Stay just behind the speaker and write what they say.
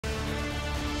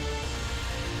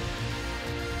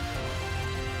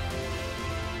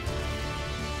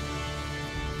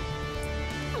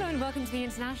Welcome to the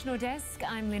International Desk.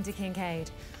 I'm Lynda Kinkade.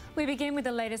 We begin with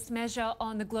the latest measure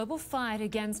on the global fight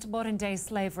against modern-day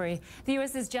slavery. The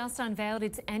US has just unveiled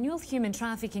its annual human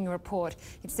trafficking report.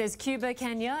 It says Cuba,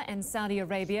 Kenya and Saudi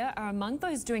Arabia are among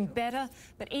those doing better,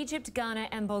 but Egypt, Ghana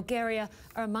and Bulgaria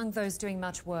are among those doing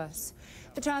much worse.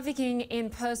 The Trafficking in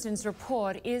Persons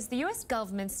report is the US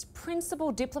government's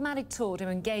principal diplomatic tool to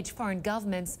engage foreign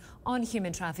governments on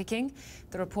human trafficking.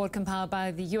 The report, compiled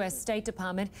by the US State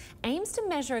Department, aims to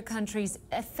measure a country's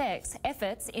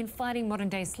efforts in fighting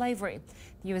modern-day slavery.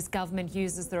 The US government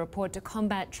uses the report to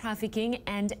combat trafficking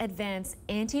and advance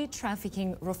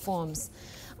anti-trafficking reforms.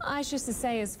 Isha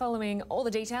Sesay is following all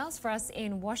the details for us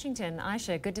in Washington.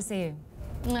 Isha, good to see you.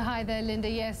 Hi there,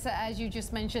 Lynda. Yes, as you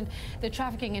just mentioned, the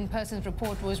Trafficking in Persons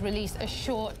report was released a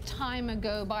short time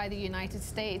ago by the United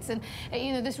States. And,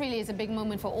 you know, this really is a big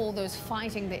moment for all those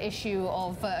fighting the issue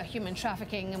of human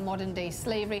trafficking and modern-day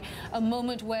slavery, a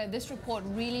moment where this report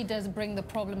really does bring the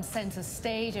problem center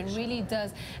stage and really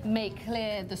does make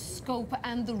clear the scope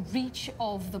and the reach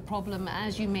of the problem.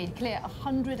 As you made clear,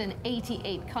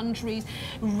 188 countries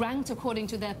ranked according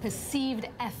to their perceived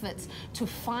efforts to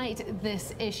fight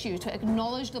this issue, to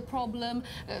acknowledge the problem,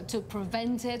 to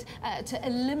prevent it, to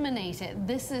eliminate it.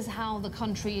 This is how the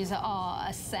countries are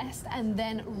assessed and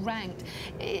then ranked.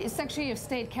 Secretary of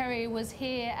State Kerry was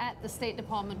here at the State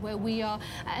Department where we are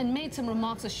and made some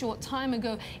remarks a short time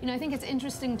ago. You know, I think it's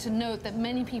interesting to note that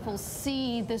many people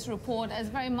see this report as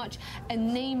very much a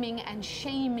naming and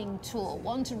shaming tool,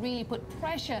 one to really put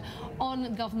pressure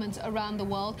on governments around the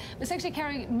world. But Secretary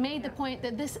Kerry made the point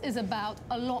that this is about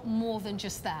a lot more than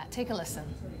just that. Take a listen.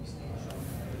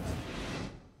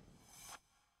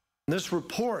 This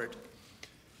report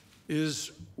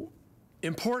is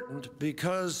important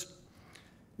because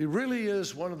it really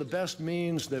is one of the best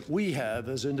means that we have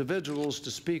as individuals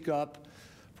to speak up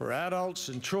for adults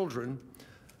and children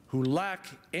who lack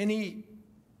any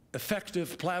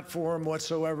effective platform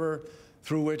whatsoever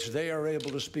through which they are able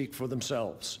to speak for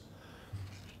themselves.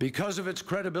 Because of its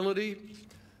credibility,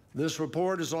 this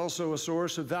report is also a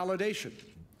source of validation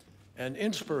and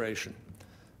inspiration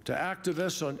to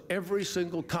activists on every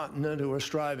single continent who are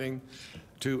striving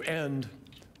to end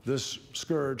this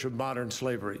scourge of modern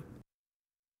slavery.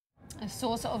 A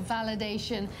source of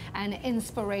validation and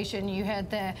inspiration you heard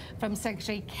there from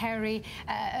Secretary Kerry.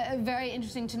 Very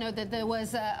interesting to note that there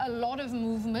was a lot of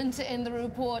movement in the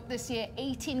report this year.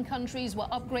 18 countries were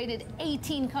upgraded,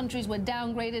 18 countries were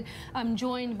downgraded. I'm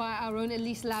joined by our own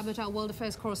Elise Labbert, our World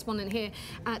Affairs correspondent here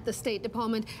at the State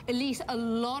Department. Elise, a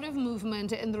lot of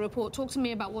movement in the report. Talk to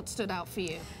me about what stood out for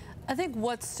you. I think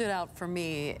what stood out for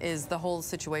me is the whole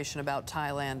situation about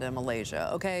Thailand and Malaysia.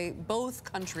 Okay, both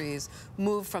countries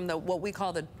moved from what we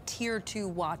call the Tier 2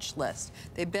 watch list.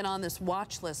 They've been on this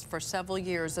watch list for several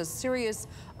years as serious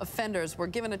offenders were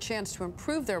given a chance to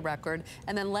improve their record,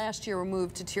 and then last year were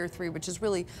moved to Tier 3, which is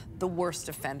really the worst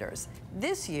offenders.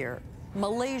 This year,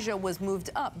 Malaysia was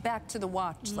moved up back to the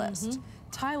watch list.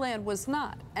 Thailand was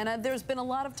not. And there's been a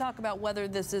lot of talk about whether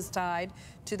this is tied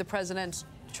to the president's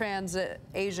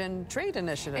Trans-Asian Trade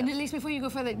Initiative. And at least before you go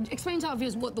further, explain to our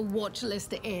viewers what the watch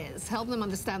list is. Help them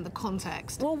understand the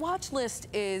context. Well, watch list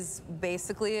is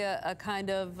basically a kind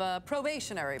of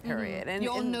probationary period. And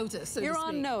you're on notice, so you're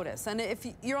on notice. And if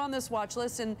you're on this watch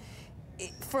list and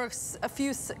for a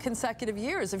few consecutive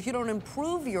years, if you don't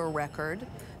improve your record,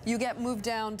 you get moved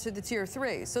down to the Tier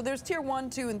 3. So there's Tier 1,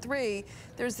 2, and 3.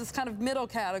 There's this kind of middle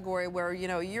category where, you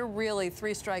know, you're really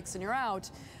 3 strikes and you're out.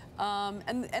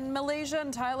 And Malaysia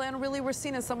and Thailand really were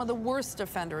seen as some of the worst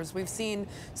offenders. We've seen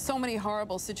so many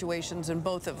horrible situations in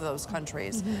both of those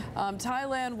countries.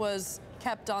 Thailand was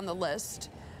kept on the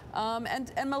list.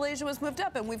 And Malaysia was moved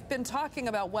up, and we've been talking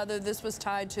about whether this was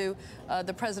tied to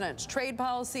the president's trade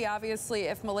policy. Obviously,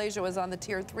 if Malaysia was on the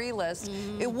Tier 3 list,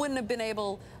 it wouldn't have been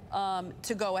able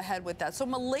to go ahead with that. So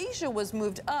Malaysia was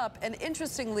moved up, and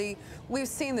interestingly, we've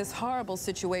seen this horrible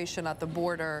situation at the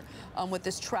border with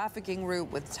this trafficking route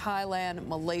with Thailand,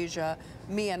 Malaysia,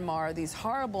 Myanmar, these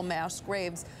horrible mass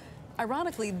graves.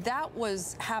 Ironically, that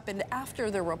happened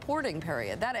after the reporting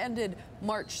period. That ended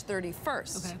March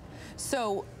 31st. Okay.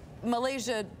 So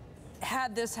Malaysia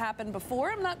had this happen before.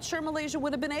 I'm not sure Malaysia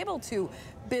would have been able to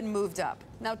been moved up.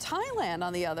 Now, Thailand,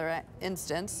 on the other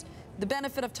instance, the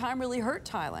benefit of time really hurt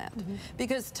Thailand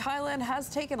because Thailand has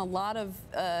taken a lot of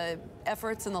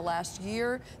efforts in the last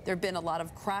year. There have been a lot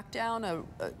of crackdown.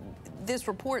 This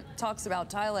report talks about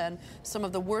Thailand. Some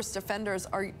of the worst offenders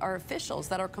are officials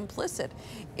that are complicit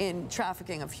in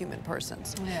trafficking of human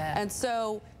persons. And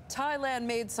so Thailand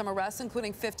made some arrests,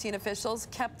 including 15 officials,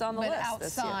 kept on the list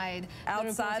outside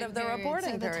outside of the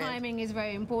reporting period. So the timing is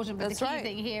very important. But the key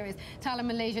thing here is Thailand,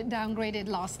 Malaysia downgraded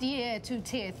last year to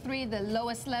Tier 3, the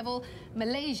lowest level.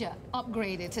 Malaysia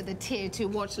upgraded to the Tier 2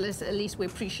 watch list. At least we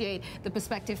appreciate the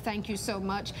perspective. Thank you so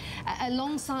much.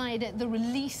 Alongside the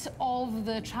release of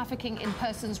the Trafficking in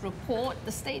Persons report,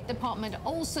 the State Department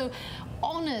also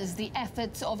honors the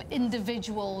efforts of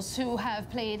individuals who have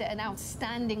played an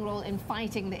outstanding role in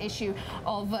fighting the issue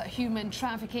of human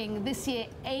trafficking. This year,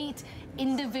 8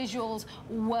 individuals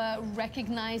were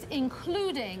recognized,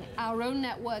 including our own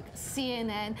network,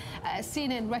 CNN.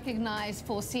 CNN recognized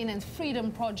for CNN's Freedom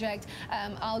Project,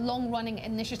 our long-running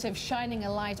initiative shining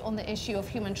a light on the issue of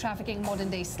human trafficking,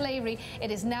 modern-day slavery.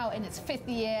 It is now in its 5th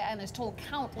year and has told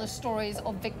countless stories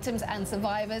of victims and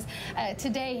survivors.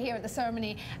 Today, here at the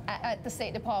ceremony at the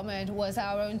State Department, was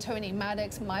our own Tony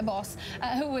Maddox, my boss,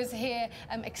 who was here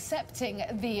accepting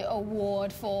the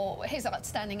award for his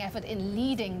outstanding effort in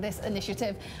leading this initiative.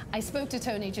 I spoke to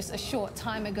Tony just a short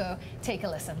time ago. Take a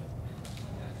listen.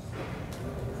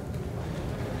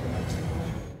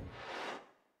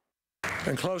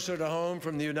 And closer to home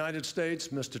from the United States,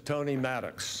 Mr. Tony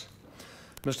Maddox.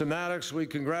 Mr. Maddox, we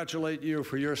congratulate you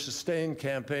for your sustained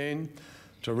campaign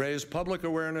to raise public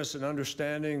awareness and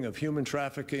understanding of human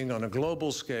trafficking on a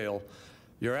global scale,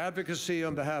 your advocacy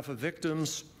on behalf of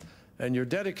victims, and your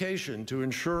dedication to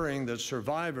ensuring that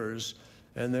survivors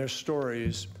and their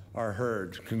stories are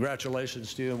heard.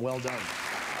 Congratulations to you and well done.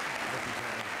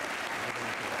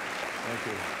 Thank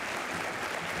you.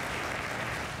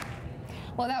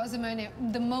 Well, that was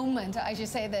the moment, I should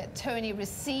say, that Tony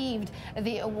received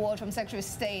the award from Secretary of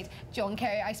State John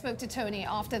Kerry. I spoke to Tony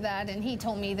after that, and he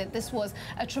told me that this was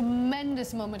a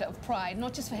tremendous moment of pride,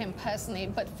 not just for him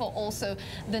personally, but for also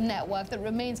the network that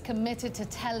remains committed to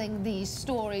telling these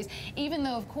stories. Even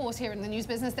though, of course, here in the news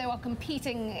business, there are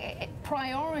competing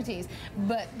priorities,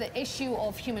 but the issue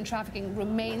of human trafficking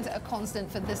remains a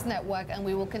constant for this network, and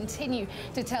we will continue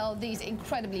to tell these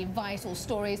incredibly vital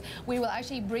stories. We will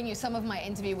actually bring you some of my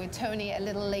interview with Tony a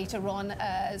little later on.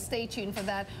 Stay tuned for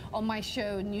that on my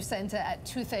show, News Center, at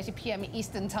 2:30 p.m.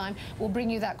 Eastern Time. We'll bring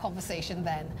you that conversation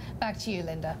then. Back to you,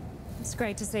 Linda. It's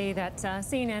great to see that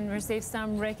CNN received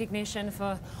some recognition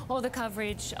for all the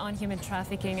coverage on human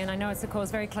trafficking, and I know it's a cause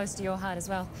very close to your heart as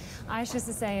well. Isha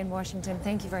Sesay in Washington,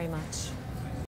 thank you very much.